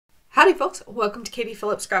Howdy folks, welcome to Katie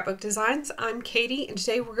Phillips Scrapbook Designs. I'm Katie and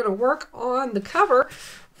today we're going to work on the cover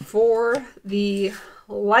for the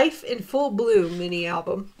Life in Full Bloom mini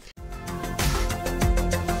album.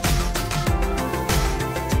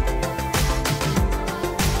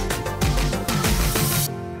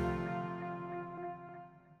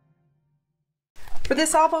 For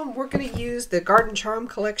this album we're going to use the Garden Charm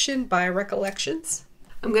collection by Recollections.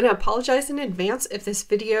 I'm going to apologize in advance if this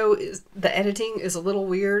video the editing is a little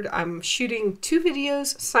weird. I'm shooting two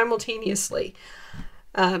videos simultaneously.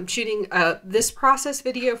 I'm shooting this process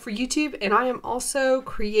video for YouTube, and I am also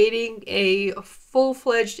creating a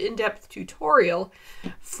full-fledged in-depth tutorial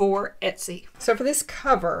for Etsy. So for this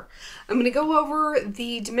cover, I'm going to go over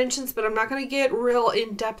the dimensions, but I'm not going to get real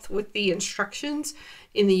in-depth with the instructions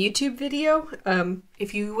in the YouTube video.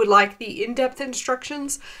 If you would like the in-depth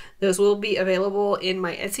instructions, those will be available in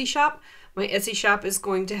my Etsy shop. My Etsy shop is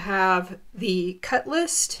going to have the cut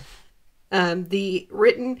list, the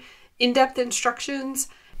written in-depth instructions,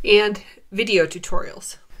 and video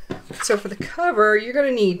tutorials. So for the cover, you're going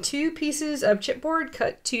to need 2 pieces of chipboard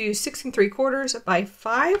cut to 6 3/4 by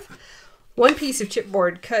 5, 1 piece of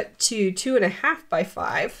chipboard cut to 2 1/2 by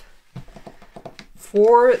 5.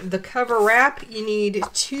 For the cover wrap, you need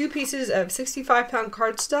 2 pieces of 65-pound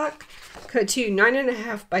cardstock cut to 9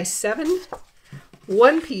 1/2 by 7,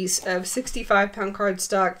 1 piece of 65-pound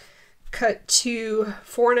cardstock cut to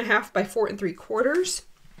 4 1/2 by 4 3/4,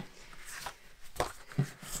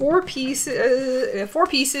 4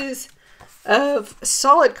 pieces of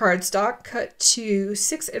solid cardstock cut to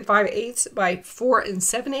 6 5/8 by 4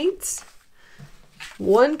 7/8,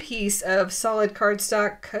 1 piece of solid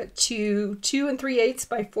cardstock cut to 2 3/8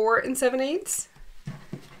 by 4 7/8,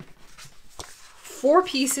 4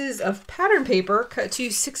 pieces of pattern paper cut to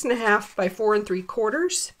 6 1/2 by 4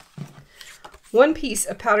 3/4, 1 piece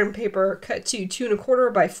of pattern paper cut to 2 1/4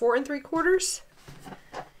 by 4 3/4,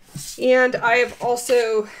 and I have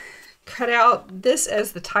also cut out this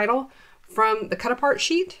as the title from the cut apart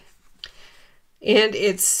sheet, and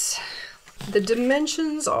the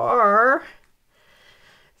dimensions are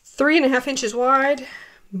 3 1/2 inches wide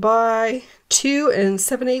by 2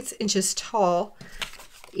 7/8 inches tall,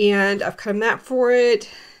 and I've cut a mat for it.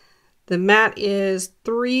 The mat is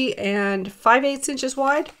 3 5/8 inches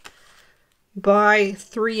wide by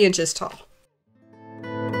 3 inches tall.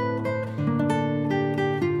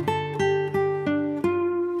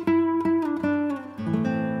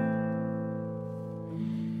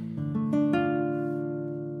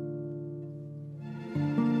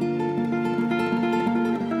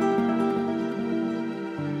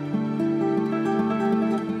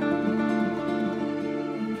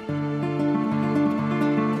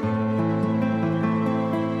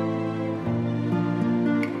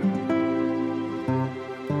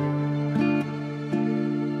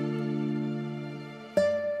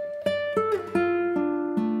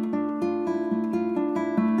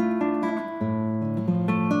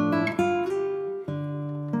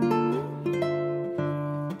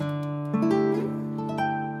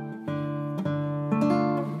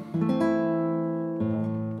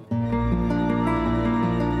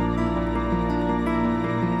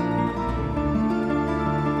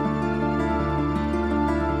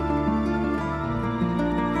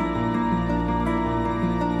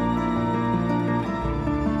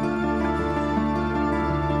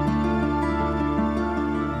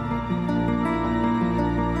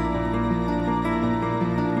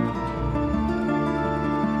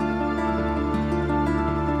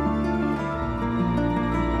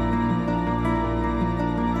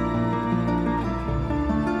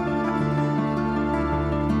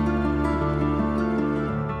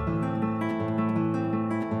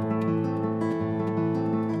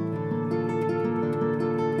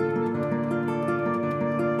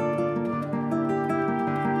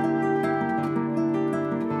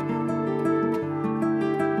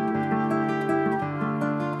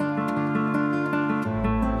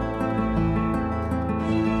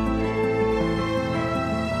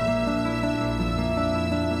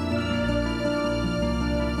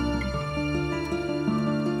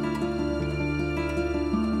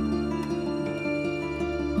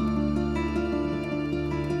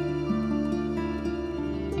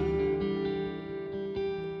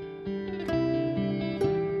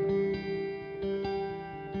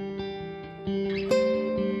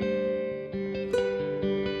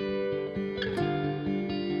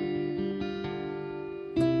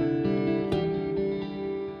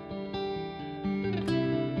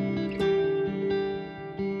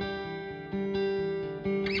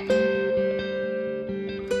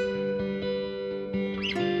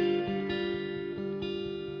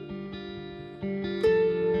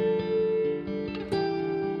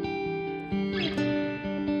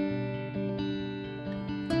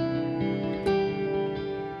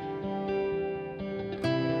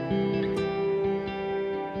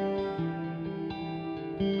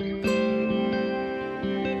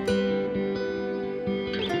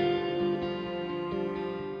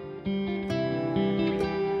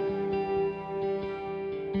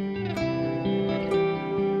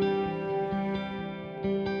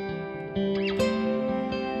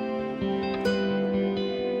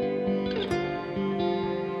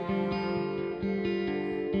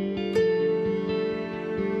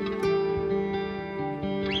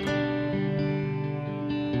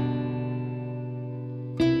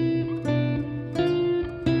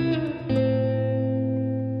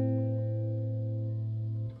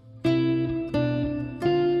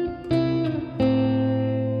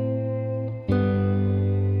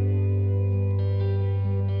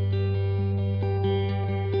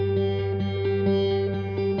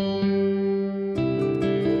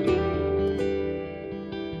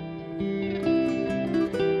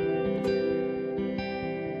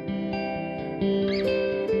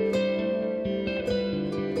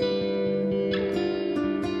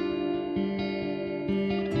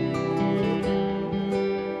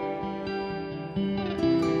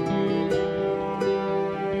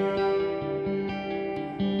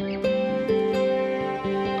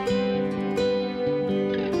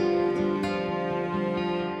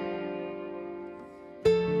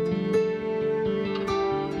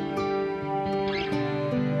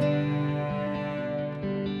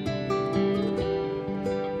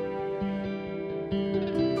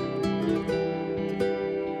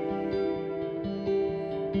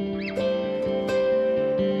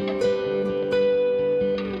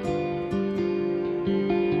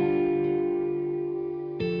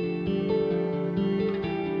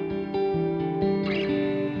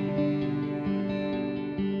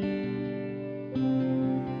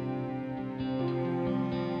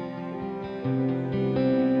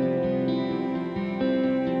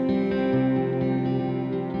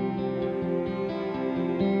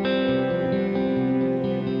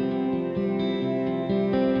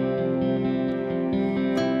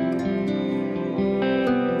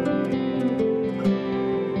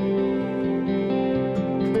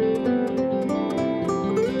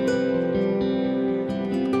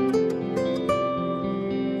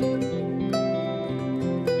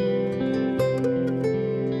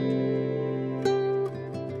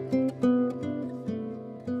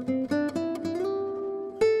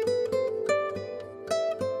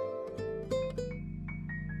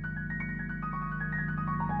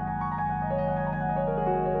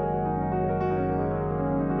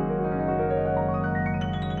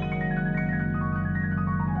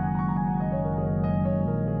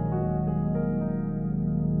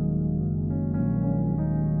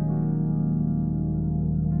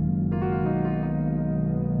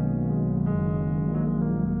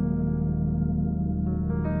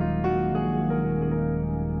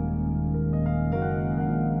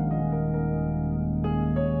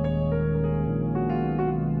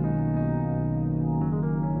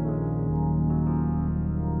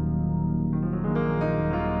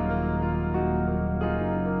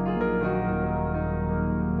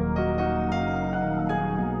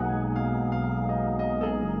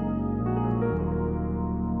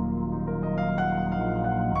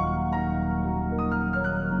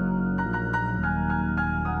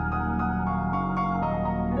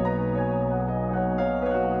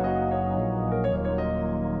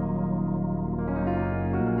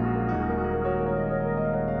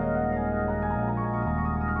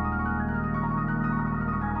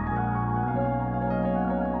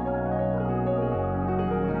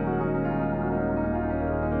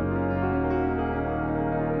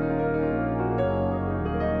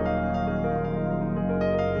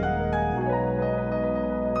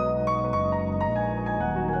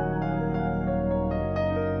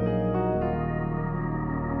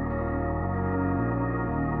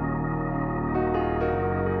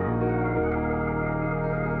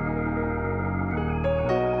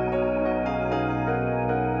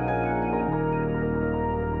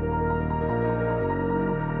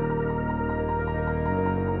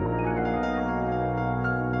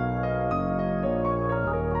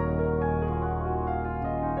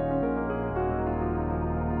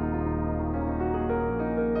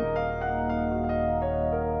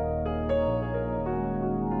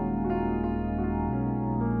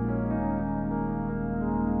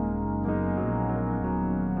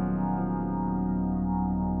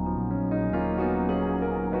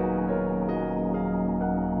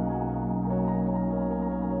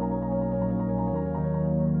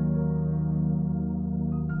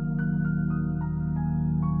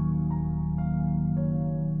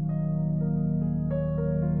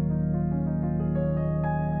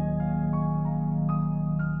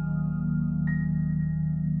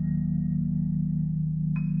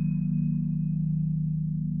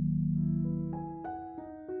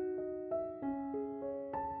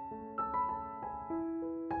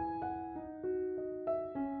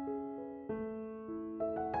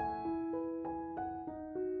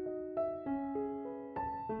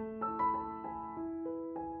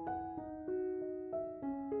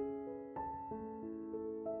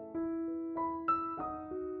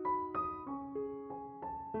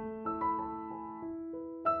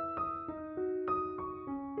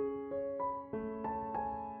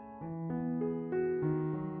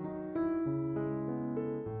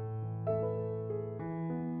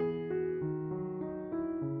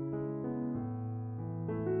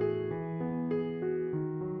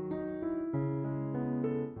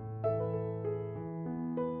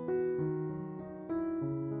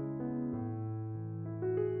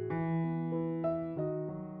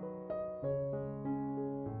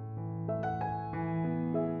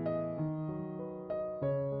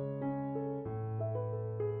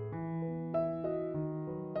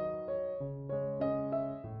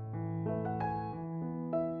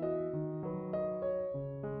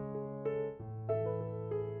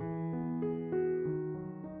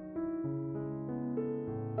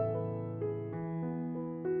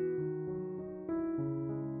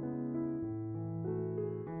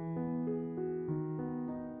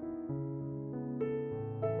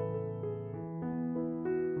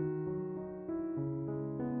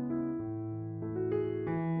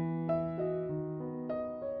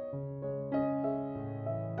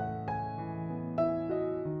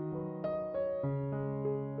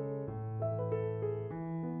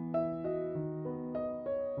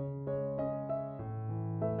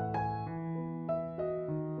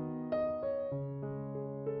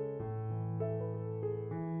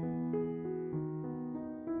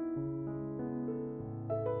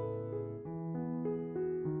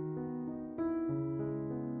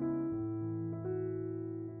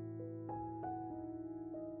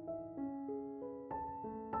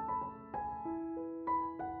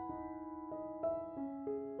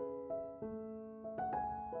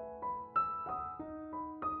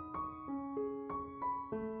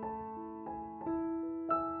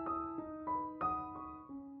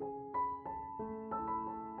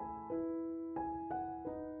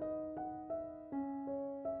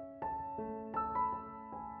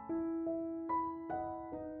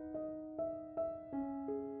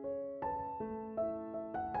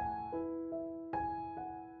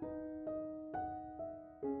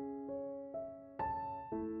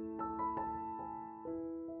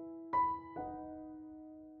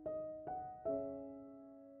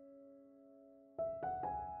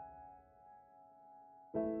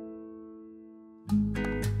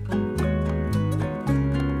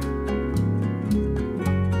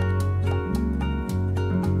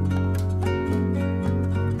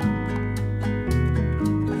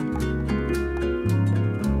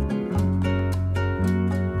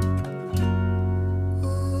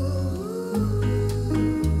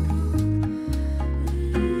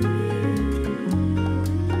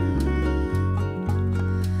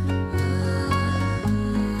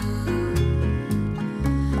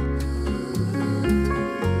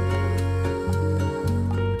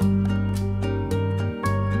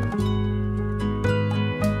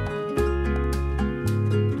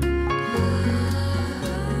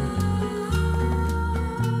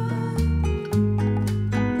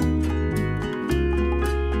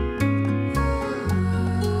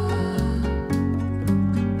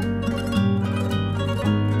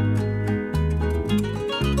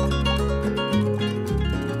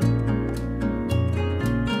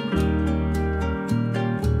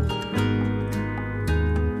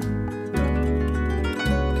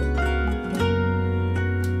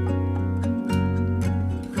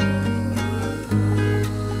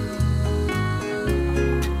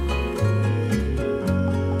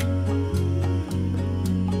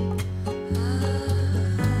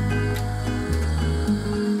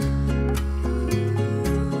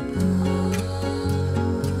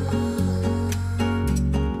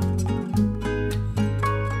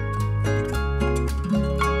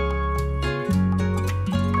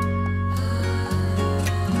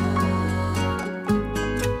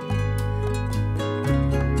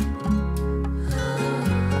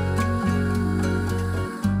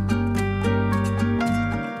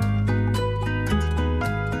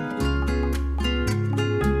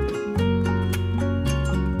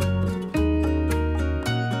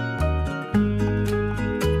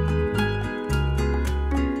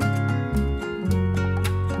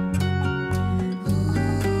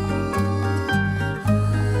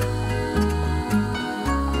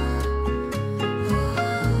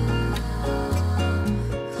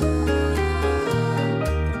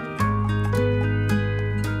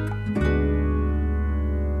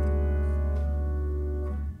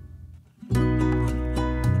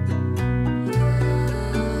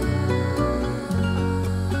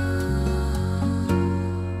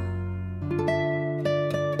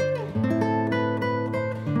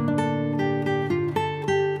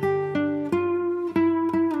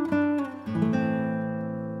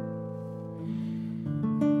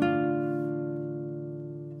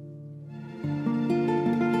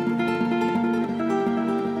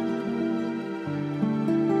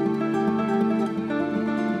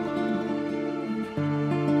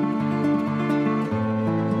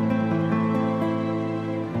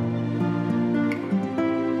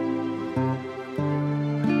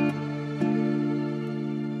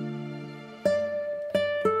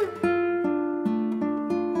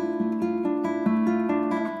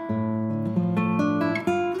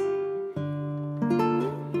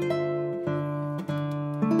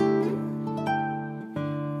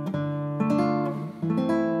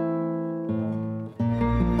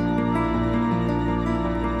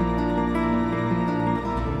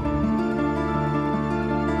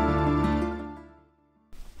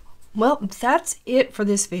 Well, that's it for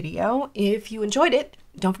this video. If you enjoyed it,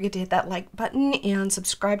 don't forget to hit that like button and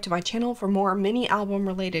subscribe to my channel for more mini album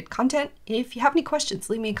related content. If you have any questions,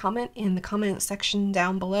 leave me a comment in the comment section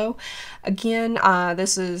down below. Again,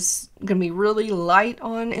 this is going to be really light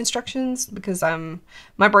on instructions because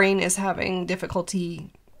my brain is having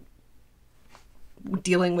difficulty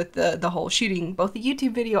dealing with the whole shooting both a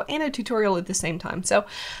YouTube video and a tutorial at the same time. So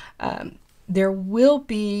there will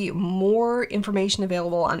be more information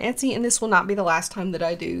available on Etsy, and this will not be the last time that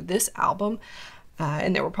I do this album.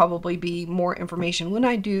 And there will probably be more information when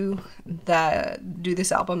I do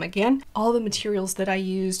this album again. All the materials that I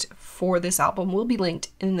used for this album will be linked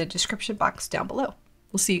in the description box down below.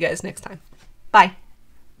 We'll see you guys next time. Bye.